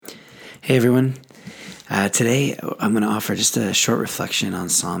Hey everyone. Today I'm going to offer just a short reflection on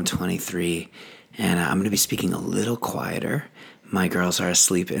Psalm 23, and I'm going to be speaking a little quieter. My girls are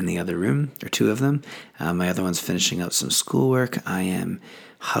asleep in the other room, or two of them. My other one's finishing up some schoolwork. I am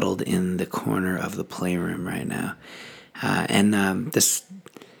huddled in the corner of the playroom right now. This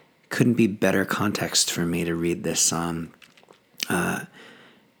couldn't be better context for me to read this psalm. I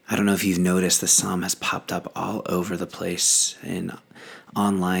don't know if you've noticed the psalm has popped up all over the place in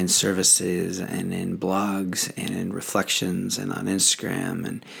online services and in blogs and in reflections and on Instagram,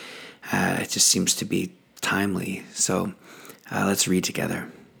 and it just seems to be timely. So let's read together.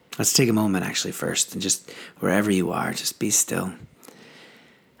 Let's take a moment actually first, and just wherever you are, just be still.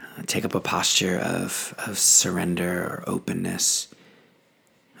 Take up a posture of surrender or openness.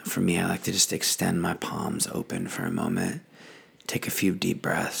 For me, I like to just extend my palms open for a moment. Take a few deep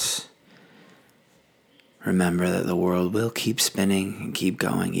breaths. Remember that the world will keep spinning and keep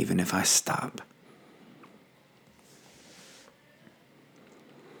going even if I stop.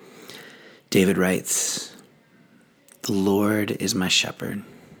 David writes, "The Lord is my shepherd.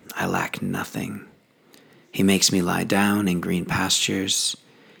 I lack nothing. He makes me lie down in green pastures.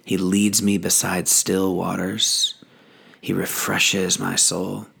 He leads me beside still waters. He refreshes my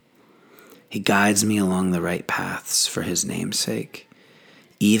soul. He guides me along the right paths for his name's sake.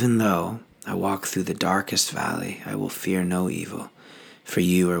 Even though I walk through the darkest valley, I will fear no evil, for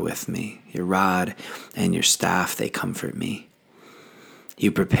you are with me. Your rod and your staff, they comfort me.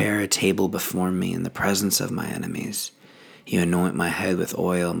 You prepare a table before me in the presence of my enemies. You anoint my head with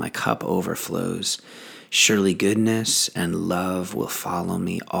oil, my cup overflows. Surely goodness and love will follow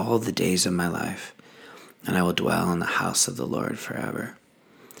me all the days of my life, and I will dwell in the house of the Lord forever."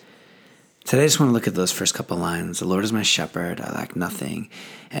 Today I just want to look at those first couple lines. The Lord is my shepherd, I lack nothing.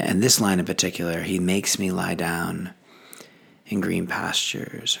 And this line in particular, he makes me lie down in green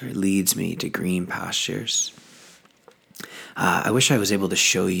pastures, or he leads me to green pastures. I wish I was able to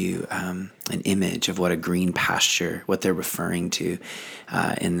show you an image of what a green pasture, what they're referring to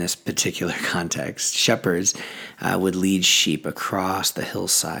in this particular context. Shepherds would lead sheep across the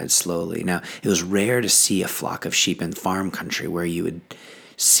hillside slowly. Now, it was rare to see a flock of sheep in farm country where you would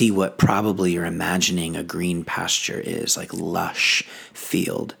see what probably you're imagining a green pasture is, like lush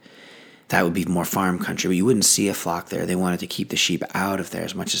field. That would be more farm country, but you wouldn't see a flock there. They wanted to keep the sheep out of there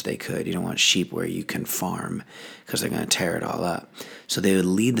as much as they could. You don't want sheep where you can farm because they're going to tear it all up. So they would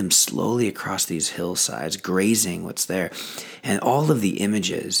lead them slowly across these hillsides, grazing what's there. And all of the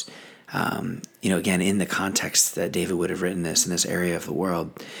images, again, in the context that David would have written this in this area of the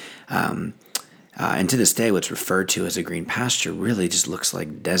world, and to this day, what's referred to as a green pasture really just looks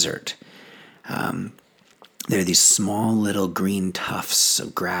like desert. There are these small little green tufts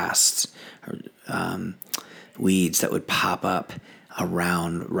of grass or weeds that would pop up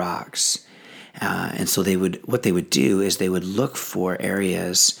around rocks. And so what they would do is they would look for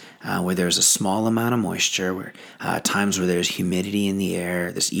areas where there's a small amount of moisture, where times where there's humidity in the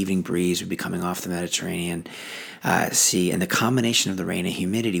air. This evening breeze would be coming off the Mediterranean Sea, and the combination of the rain and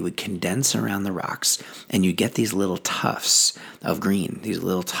humidity would condense around the rocks, and you get these little tufts of green, these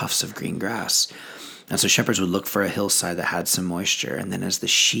little tufts of green grass. And so shepherds would look for a hillside that had some moisture, and then as the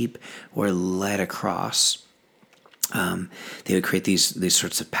sheep were led across, they would create these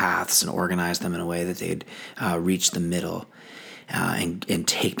sorts of paths and organize them in a way that they'd reach the middle and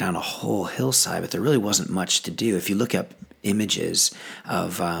take down a whole hillside. But there really wasn't much to do. If you look up images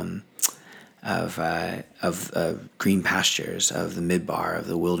of green pastures, of the midbar, of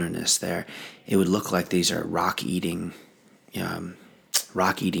the wilderness there, it would look like these are rock-eating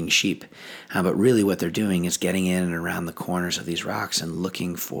sheep. But really what they're doing is getting in and around the corners of these rocks and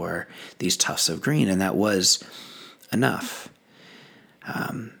looking for these tufts of green, and that was enough.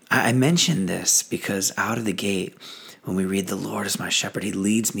 I mention this because out of the gate, when we read, "The Lord is my shepherd, he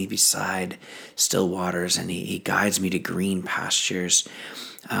leads me beside still waters, and he guides me to green pastures,"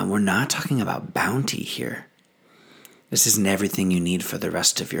 we're not talking about bounty here. This isn't everything you need for the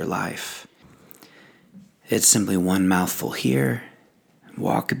rest of your life. It's simply one mouthful here,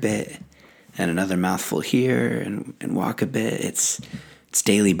 walk a bit, and another mouthful here, and walk a bit. It's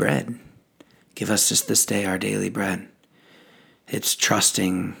daily bread. Give us just this day our daily bread. It's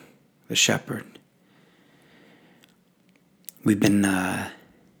trusting the shepherd. We've been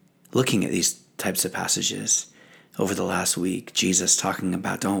looking at these types of passages over the last week. Jesus talking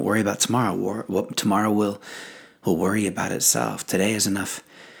about, don't worry about tomorrow. Tomorrow will worry about itself. Today is enough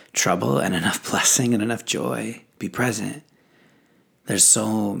trouble and enough blessing and enough joy. Be present. There's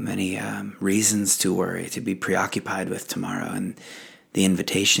so many reasons to worry, to be preoccupied with tomorrow. And the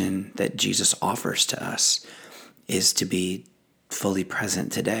invitation that Jesus offers to us is to be fully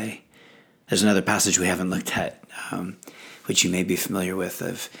present today. There's another passage we haven't looked at, which you may be familiar with,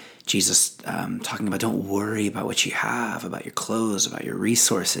 of Jesus talking about, don't worry about what you have, about your clothes, about your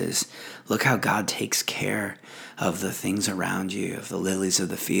resources. Look how God takes care of the things around you, of the lilies of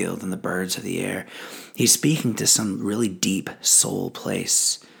the field and the birds of the air. He's speaking to some really deep soul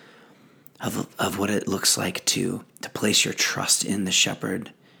place of what it looks like to place your trust in the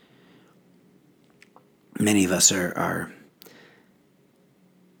shepherd. Many of us are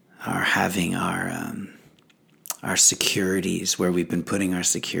having our securities, where we've been putting our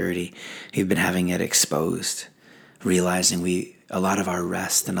security, we've been having it exposed, realizing a lot of our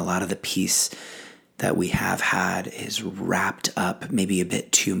rest and a lot of the peace that we have had is wrapped up maybe a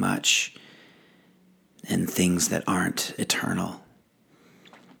bit too much in things that aren't eternal,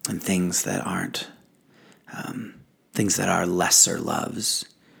 and things that aren't, things that are lesser loves,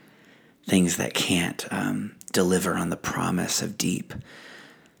 things that can't deliver on the promise of deep,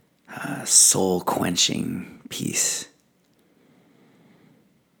 soul-quenching peace.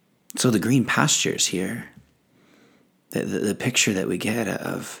 So the green pastures here, the picture that we get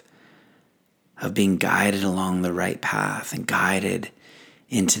of being guided along the right path and guided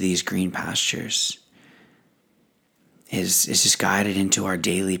into these green pastures is just guided into our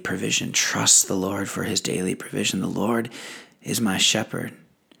daily provision. Trust the Lord for his daily provision. The Lord is my shepherd.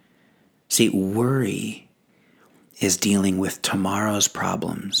 See, worry is dealing with tomorrow's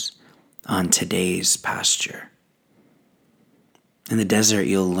problems on today's pasture. In the desert,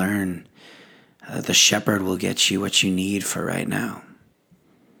 you'll learn the shepherd will get you what you need for right now.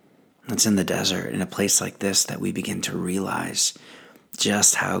 It's in the desert, in a place like this, that we begin to realize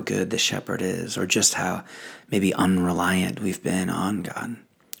just how good the shepherd is, or just how maybe unreliant we've been on God.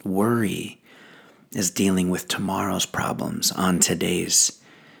 Worry is dealing with tomorrow's problems on today's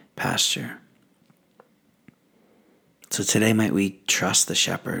pasture. So today, might we trust the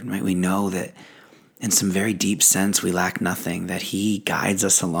shepherd? Might we know that in some very deep sense we lack nothing, that he guides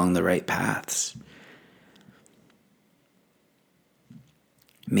us along the right paths?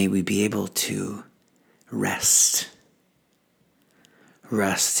 May we be able to rest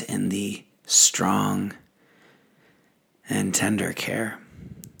in the strong and tender care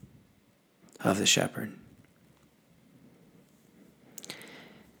of the shepherd.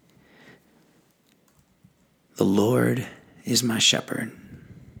 The Lord is my shepherd.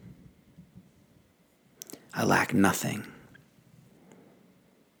 I lack nothing.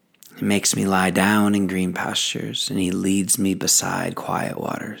 He makes me lie down in green pastures, and he leads me beside quiet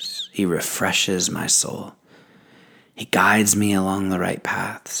waters. He refreshes my soul. He guides me along the right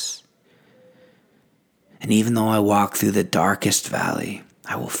paths. And even though I walk through the darkest valley,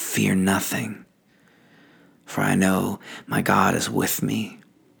 I will fear nothing, for I know my God is with me.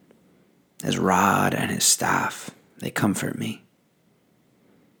 His rod and his staff, they comfort me.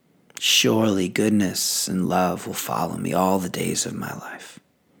 Surely goodness and love will follow me all the days of my life.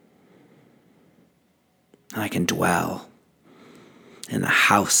 And I can dwell in the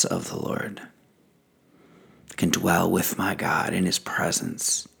house of the Lord. I can dwell with my God in his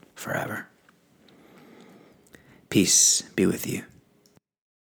presence forever. Peace be with you.